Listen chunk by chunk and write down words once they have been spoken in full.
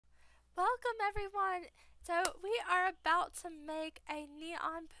everyone! So we are about to make a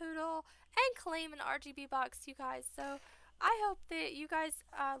neon poodle and claim an RGB box, you guys. So I hope that you guys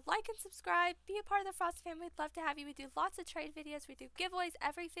like and subscribe, be a part of the Frosty family. We'd love to have you. We do lots of trade videos. We do giveaways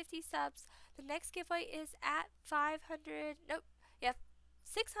every 50 subs. The next giveaway is at 500. Nope. Yeah,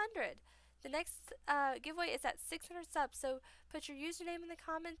 600. The next giveaway is at 600 subs. So put your username in the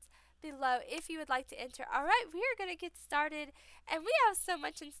comments below if you would like to enter. Alright, we are going to get started, and we have so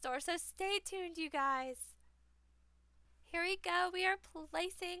much in store, so stay tuned, you guys. Here we go. We are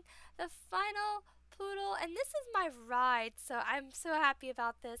placing the final poodle, and this is my ride, so I'm so happy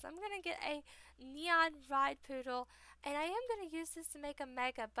about this. I'm going to get a neon ride poodle, and I am going to use this to make a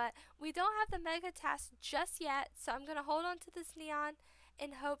mega, but we don't have the mega task just yet, so I'm going to hold on to this neon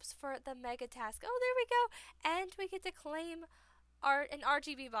in hopes for the mega task. Oh, there we go, and we get to claim an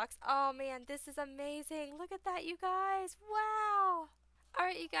RGB box. Oh man, this is amazing. Look at that, you guys. Wow.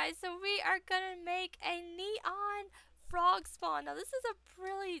 Alright, you guys, so we are gonna make a NEON Frogspawn. Now this is a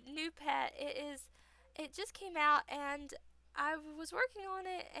really new pet. It just came out, and I was working on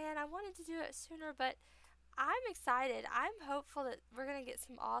it, and I wanted to do it sooner, but I'm excited. I'm hopeful that we're gonna get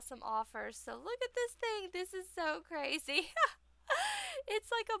some awesome offers. So look at this thing. This is so crazy.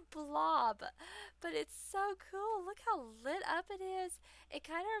 It's like a blob, but it's so cool. Look how lit up it is. It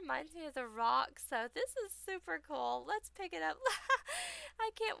kind of reminds me of the rock, so this is super cool. Let's pick it up.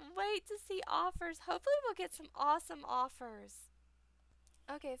 I can't wait to see offers. Hopefully we'll get some awesome offers.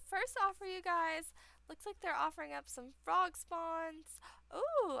 Okay, first offer, you guys. Looks like they're offering up some frog spawns.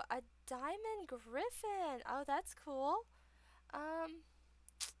 Ooh, a diamond griffin. Oh, that's cool.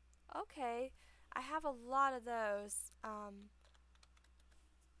 Okay. I have a lot of those.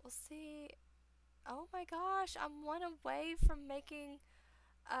 We'll see. Oh my gosh, I'm one away from making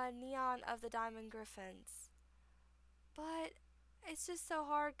a neon of the diamond griffins. But it's just so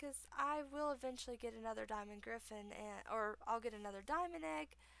hard because I will eventually get another diamond griffin, or I'll get another diamond egg.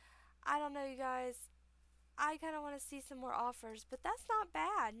 I don't know, you guys. I kind of want to see some more offers, but that's not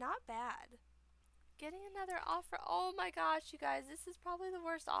bad. Not bad. Getting another offer. Oh my gosh, you guys. This is probably the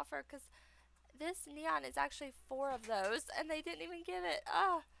worst offer because this neon is actually 4 of those, and they didn't even give it.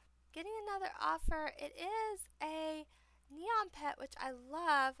 Getting another offer. It is a neon pet, which I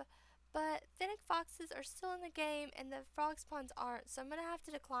love, but fennec foxes are still in the game, and the frog spawns aren't, so I'm going to have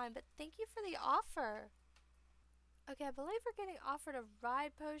to decline, but thank you for the offer. Okay, I believe we're getting offered a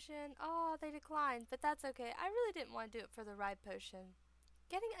ride potion. Oh, they declined, but that's okay. I really didn't want to do it for the ride potion.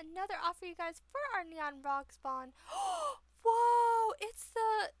 Getting another offer, you guys, for our neon frog spawn. Whoa, it's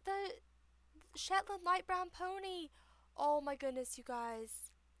the Shetland light brown pony. Oh my goodness, you guys.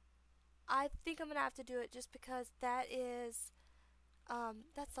 I think I'm gonna have to do it just because that is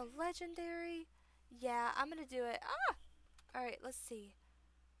that's a legendary. Yeah, I'm gonna do it. Alright, let's see.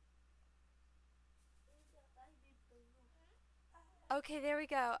 Okay, there we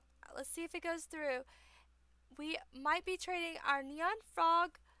go. Let's see if it goes through. We might be trading our neon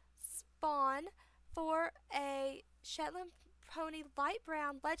frog spawn for a Shetland pony light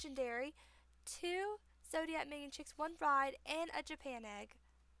brown legendary, 2 Zodiac minion chicks, 1 ride, and a Japan egg.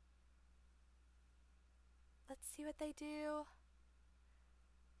 Let's see what they do.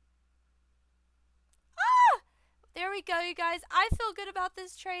 There we go, you guys. I feel good about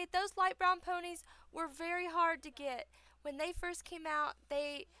this trade. Those light brown ponies were very hard to get. When they first came out,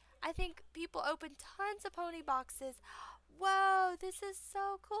 I think people opened tons of pony boxes. Whoa, this is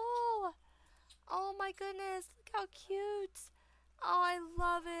so cool. Oh my goodness, look how cute. Oh, I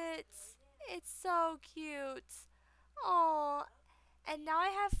love it. It's so cute. Oh, and now I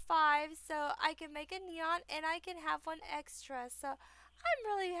have 5, so I can make a neon, and I can have 1 extra. So I'm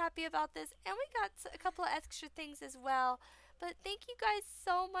really happy about this, and we got a couple of extra things as well. But thank you guys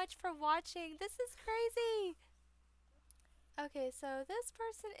so much for watching. This is crazy. Okay, so this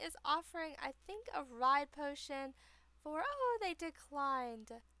person is offering, I think, a ride potion for, oh, they declined.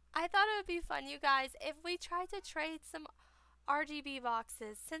 I thought it would be fun, you guys, if we tried to trade some RGB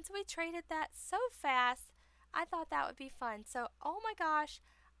boxes. Since we traded that so fast, I thought that would be fun. So, oh my gosh,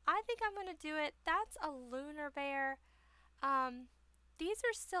 I think I'm going to do it. That's a lunar bear. These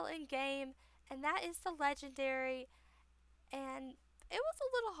are still in game, and that is the legendary. And it was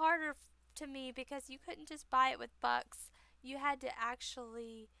a little harder to me because you couldn't just buy it with bucks. You had to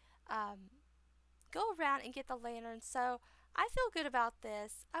actually go around and get the lantern. So I feel good about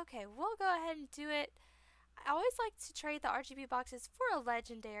this. Okay, we'll go ahead and do it. I always like to trade the RGB boxes for a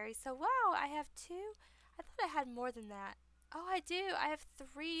legendary. So wow, I have 2. I thought I had more than that. Oh, I do. I have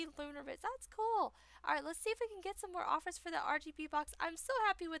 3 lunar bits. That's cool. Alright, let's see if we can get some more offers for the RGB box. I'm so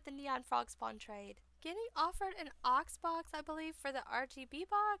happy with the neon frog spawn trade. Getting offered an ox box, I believe, for the RGB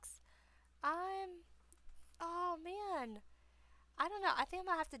box. I'm, oh man. I don't know. I think I'm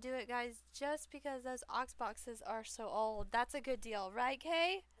gonna have to do it, guys, just because those ox boxes are so old. That's a good deal, right,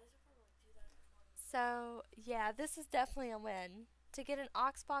 Kay? So, yeah, this is definitely a win. To get an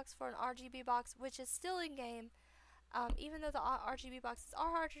ox box for an RGB box, which is still in game, even though the RGB boxes are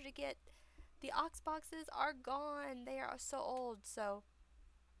harder to get, the ox boxes are gone. They are so old. So,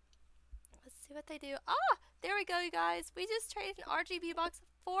 let's see what they do. Ah, there we go, you guys. We just traded an RGB box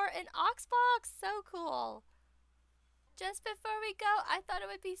for an ox box. So cool. Just before we go, I thought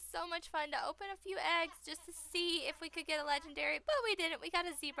it would be so much fun to open a few eggs just to see if we could get a legendary, but we didn't. We got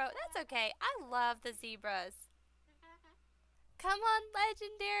a zebra. That's okay. I love the zebras. Come on,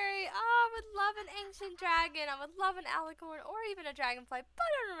 legendary. Oh, I would love an ancient dragon. I would love an alicorn or even a dragonfly,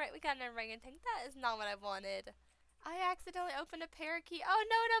 but we got an orangutan. That is not what I wanted. I accidentally opened a parakeet. Oh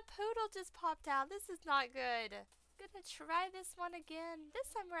no, and a poodle just popped out. This is not good. Gonna try this one again.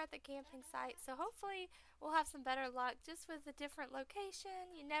 This time we're at the camping site, so hopefully we'll have some better luck just with a different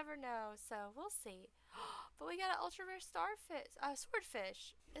location. You never know, so we'll see. But we got an ultra rare starfish,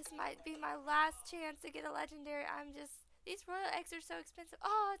 swordfish. This might be my last chance to get a legendary. These royal eggs are so expensive.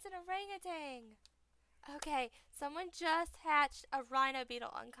 Oh, it's an orangutan. Okay, someone just hatched a rhino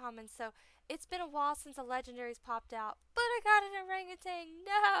beetle uncommon, so it's been a while since a legendary's popped out. But I got an orangutan.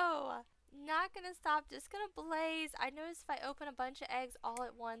 No! Not gonna stop, just gonna blaze. I noticed if I open a bunch of eggs all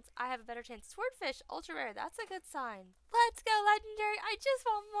at once, I have a better chance. Swordfish, ultra rare, that's a good sign. Let's go, legendary. I just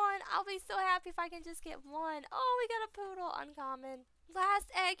want one. I'll be so happy if I can just get one. Oh, we got a poodle, uncommon.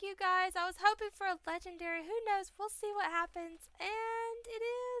 Last egg, you guys. I was hoping for a legendary. Who knows? We'll see what happens. And it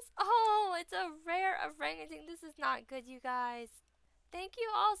is. Oh, it's a rare orangutan. This is not good, you guys. Thank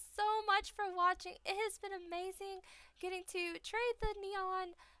you all so much for watching. It has been amazing getting to trade the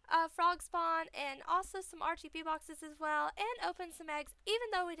Neon Frogspawn and also some RGB boxes as well and open some eggs, even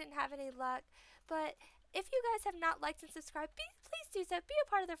though we didn't have any luck. But if you guys have not liked and subscribed, please do so. Be a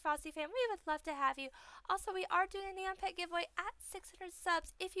part of the Frosty fam. We would love to have you. Also, we are doing a Neon Pet giveaway at 600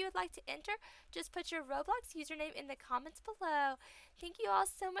 subs. If you would like to enter, just put your Roblox username in the comments below. Thank you all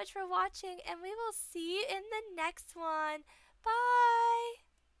so much for watching, and we will see you in the next one. Bye!